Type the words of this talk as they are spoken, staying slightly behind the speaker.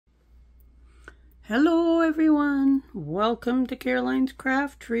Hello everyone, welcome to Caroline's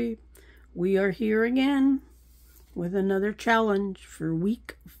Craft Tree. We are here again with another challenge for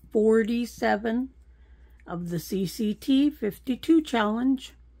week 47 of the CCT 52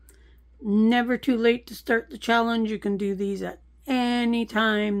 challenge. Never too late to start the challenge. You can do these at any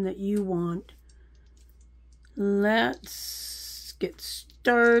time that you want. Let's get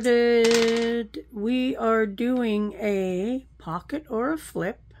started. We are doing a pocket or a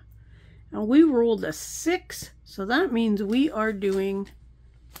flip. Now we rolled a 6, so that means we are doing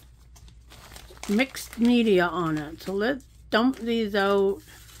mixed media on it. So let's dump these out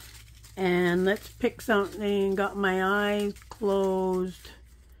and let's pick something. Got my eyes closed.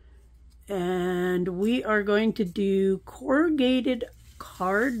 And we are going to do corrugated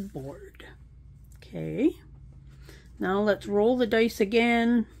cardboard. Okay. Now let's roll the dice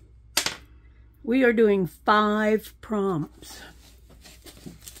again. We are doing 5 prompts.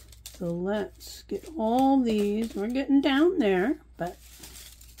 So let's get all these. We're getting down there, but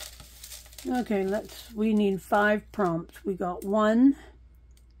okay, we need 5 prompts. We got 1,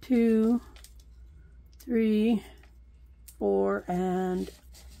 2, 3, 4, and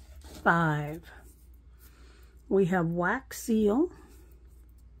 5. We have wax seal,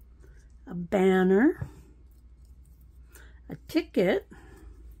 a banner, a ticket,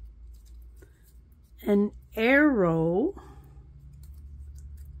 an arrow,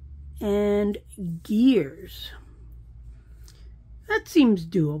 and gears. That seems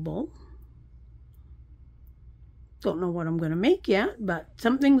doable. Don't know what I'm going to make yet, but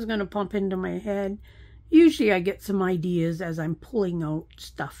something's going to pop into my head. Usually I get some ideas as I'm pulling out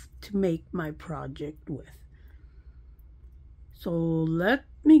stuff to make my project with. So let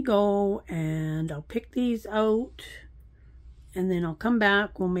me go and I'll pick these out and then I'll come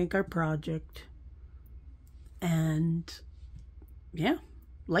back. We'll make our project. And yeah.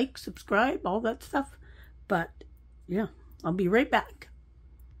 Like, subscribe, all that stuff. But yeah, I'll be right back.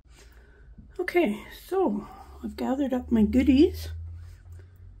 Okay, so I've gathered up my goodies.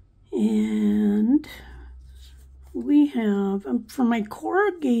 And we have, for my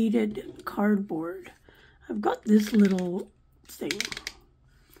corrugated cardboard, I've got this little thing.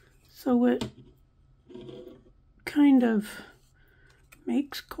 So it kind of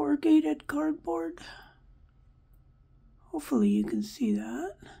makes corrugated cardboard. Hopefully you can see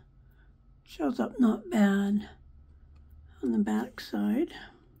that. Shows up not bad on the back side.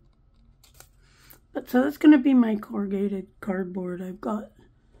 But so that's going to be my corrugated cardboard. I've got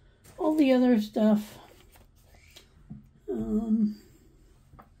all the other stuff. Just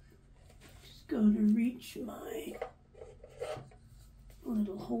got to reach my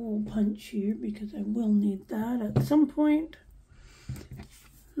little hole punch here because I will need that at some point.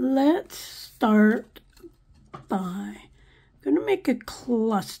 Let's start by I'm going to make a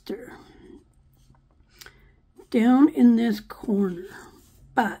cluster down in this corner,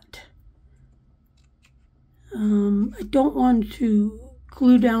 but I don't want to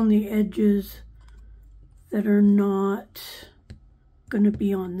glue down the edges that are not going to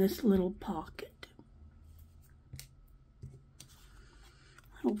be on this little pocket.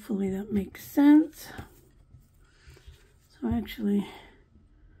 Hopefully that makes sense. So actually,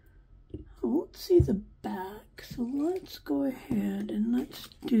 I won't see the back, so let's go ahead and let's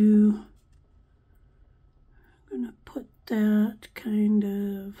do, I'm gonna put that kind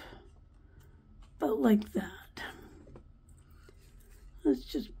of about like that. Let's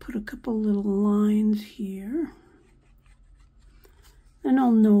just put a couple little lines here. Then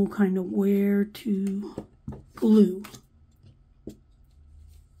I'll know kind of where to glue.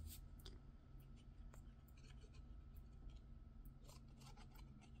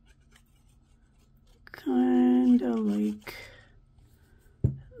 Kind of like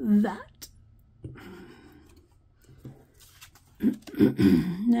that.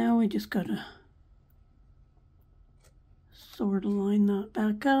 Now we just gotta sort of line that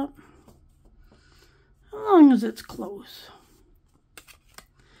back up, as long as it's close.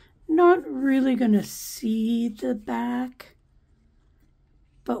 Not really gonna see the back,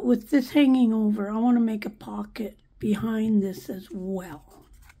 but with this hanging over, I want to make a pocket behind this as well.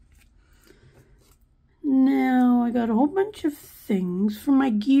 Now I got a whole bunch of things. For my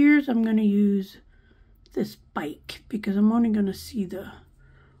gears, I'm going to use this bike because I'm only going to see the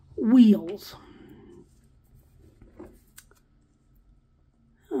wheels.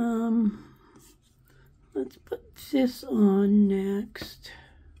 Let's put this on next.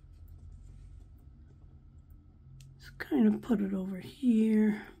 Let's kind of put it over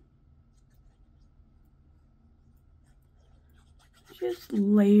here. Just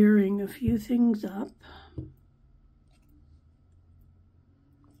layering a few things up.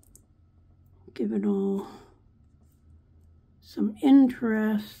 give it all some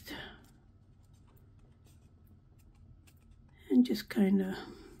interest and just kind of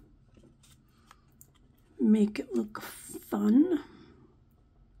make it look fun.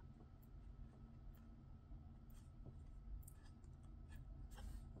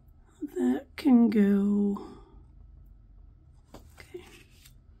 That can go. Okay.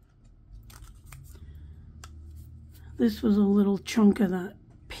 This was a little chunk of that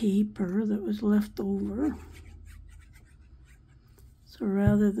paper that was left over. So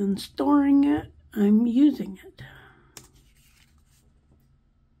rather than storing it, I'm using it.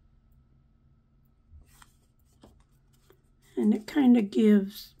 And it kind of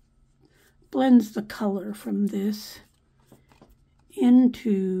blends the color from this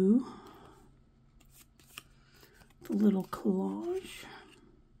into the little collage.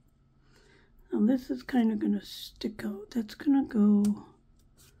 Now this is kind of going to stick out. That's going to go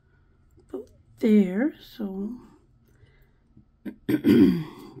about there, so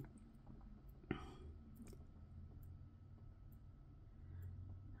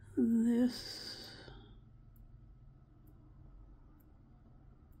this.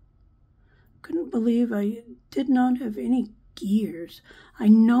 Couldn't believe I did not have any gears. I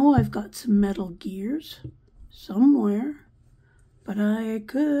know I've got some metal gears somewhere, but I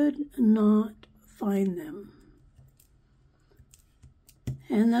could not find them.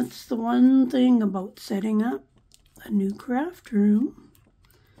 And that's the one thing about setting up a new craft room,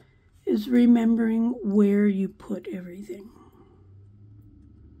 is remembering where you put everything.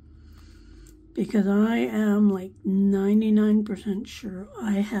 Because I am like 99% sure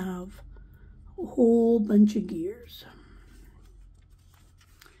I have a whole bunch of gears.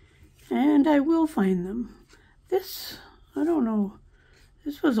 And I will find them. This, I don't know,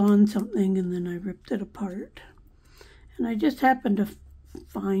 this was on something and then I ripped it apart. And I just happened to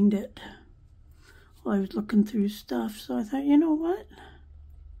find it while I was looking through stuff. So I thought, you know what?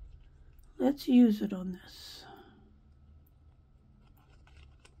 Let's use it on this.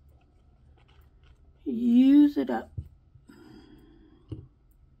 Use it up. Put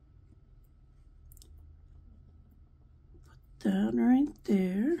that right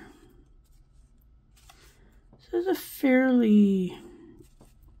there. This is a fairly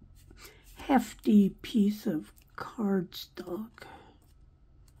hefty piece of cardstock,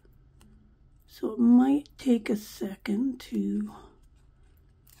 so it might take a second to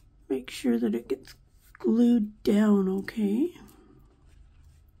make sure that it gets glued down okay.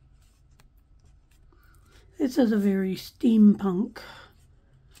 This has a very steampunk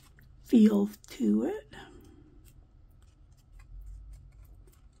feel to it.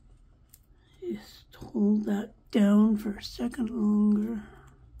 Just hold that down for a second longer.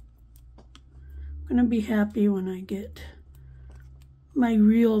 I'm gonna be happy when I get my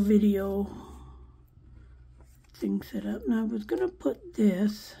real video thing set up. Now I was gonna put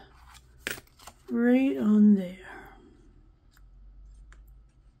this right on there.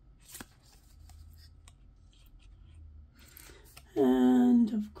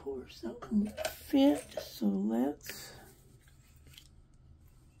 And of course that won't fit, so let's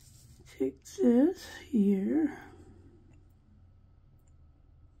take this here.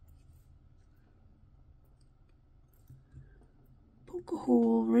 Poke a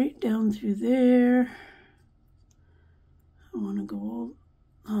hole right down through there. I want to go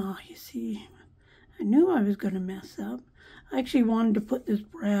all, you see, I knew I was going to mess up. I actually wanted to put this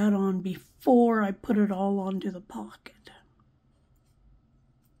brad on before I put it all onto the pocket.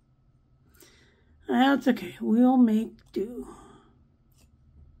 That's okay, we'll make do.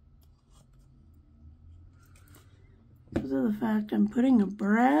 Because of the fact I'm putting a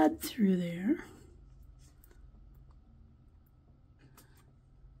brad through there.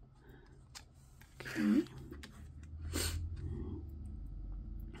 Okay.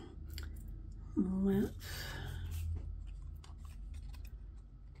 Let's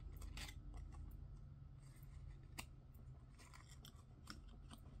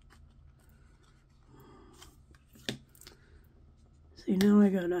see, now I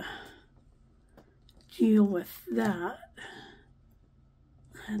gotta deal with that.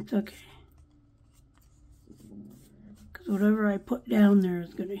 That's okay. Because whatever I put down there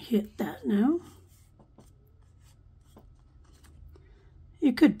is gonna hit that now.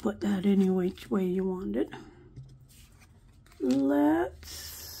 You could put that any which way you want it.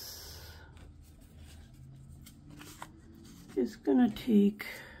 Let's just gonna take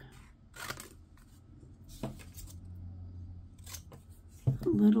a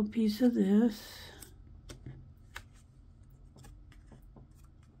little piece of this.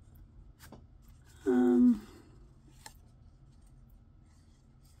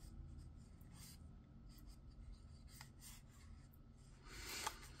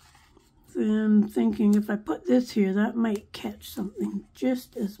 am thinking if I put this here, that might catch something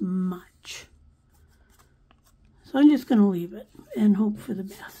just as much. So I'm just going to leave it and hope for the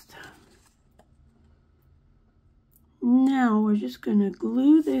best. Now we're just going to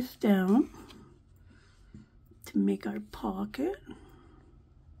glue this down to make our pocket.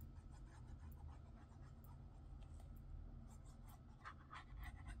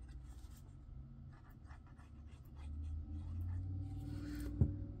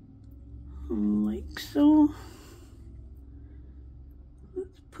 Like so.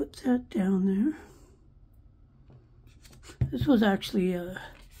 Let's put that down there. This was actually a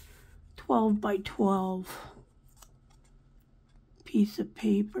 12 by 12 piece of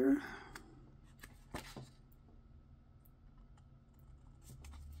paper.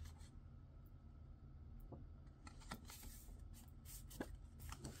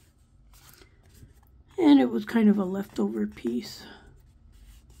 And it was kind of a leftover piece.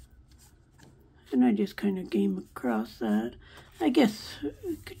 And I just kind of came across that. I guess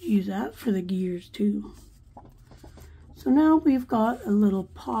I could use that for the gears too. So now we've got a little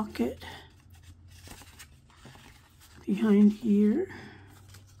pocket behind here.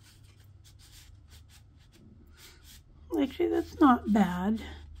 Actually, that's not bad.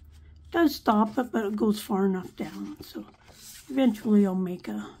 It does stop it, but it goes far enough down. So eventually I'll make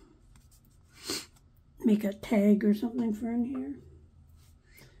a tag or something for in here.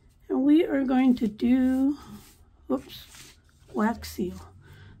 And we are going to do, oops, wax seal.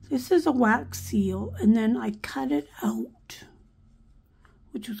 This is a wax seal, and then I cut it out,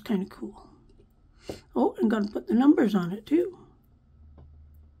 which was kind of cool. Oh, I'm going to put the numbers on it too.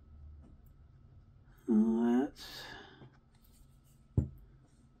 Let's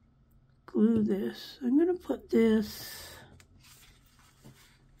glue this. I'm going to put this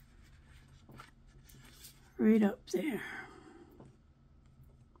right up there.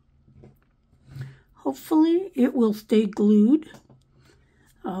 Hopefully it will stay glued.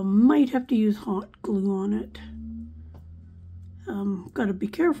 Might have to use hot glue on it. Got to be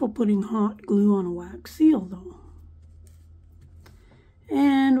careful putting hot glue on a wax seal though.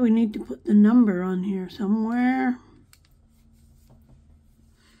 And we need to put the number on here somewhere.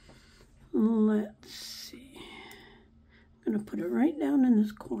 Let's see. I'm going to put it right down in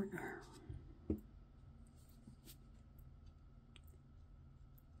this corner.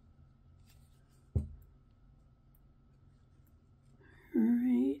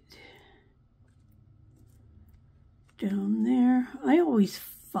 Right down there. I always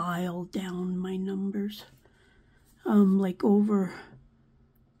file down my numbers, like over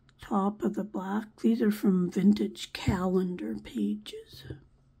top of the black. These are from vintage calendar pages.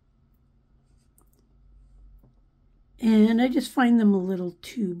 And I just find them a little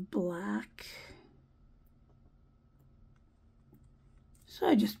too black. So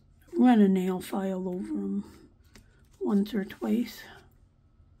I just run a nail file over them once or twice.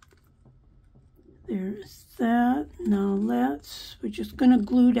 There's that. Now we're just going to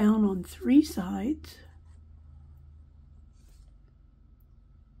glue down on 3 sides.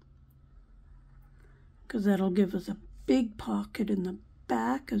 Because that'll give us a big pocket in the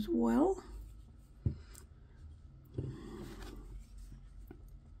back as well.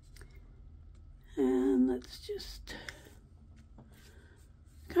 And let's just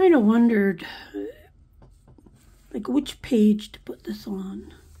kind of wondered like which page to put this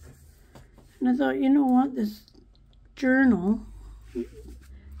on. And I thought, you know what, this journal,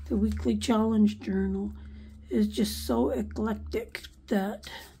 the weekly challenge journal, is just so eclectic that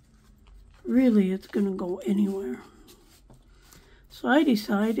really it's going to go anywhere. So I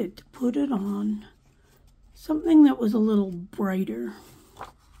decided to put it on something that was a little brighter.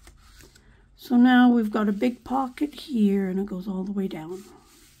 So now we've got a big pocket here and it goes all the way down.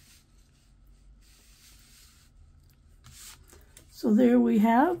 So there we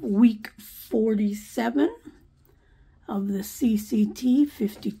have week 47 of the CCT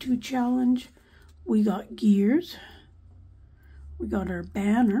 52 challenge. We got gears, we got our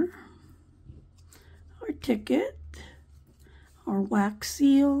banner, our ticket, our wax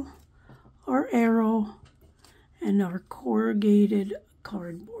seal, our arrow, and our corrugated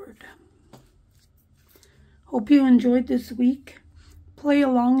cardboard. Hope you enjoyed this week. Play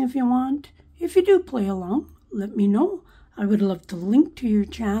along if you want. If you do play along, let me know. I would love to link to your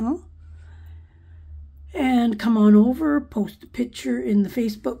channel. And come on over, post a picture in the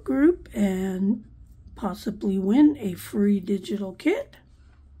Facebook group, and possibly win a free digital kit.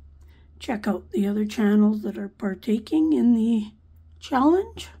 Check out the other channels that are partaking in the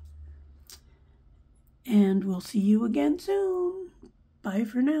challenge. And we'll see you again soon. Bye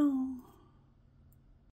for now.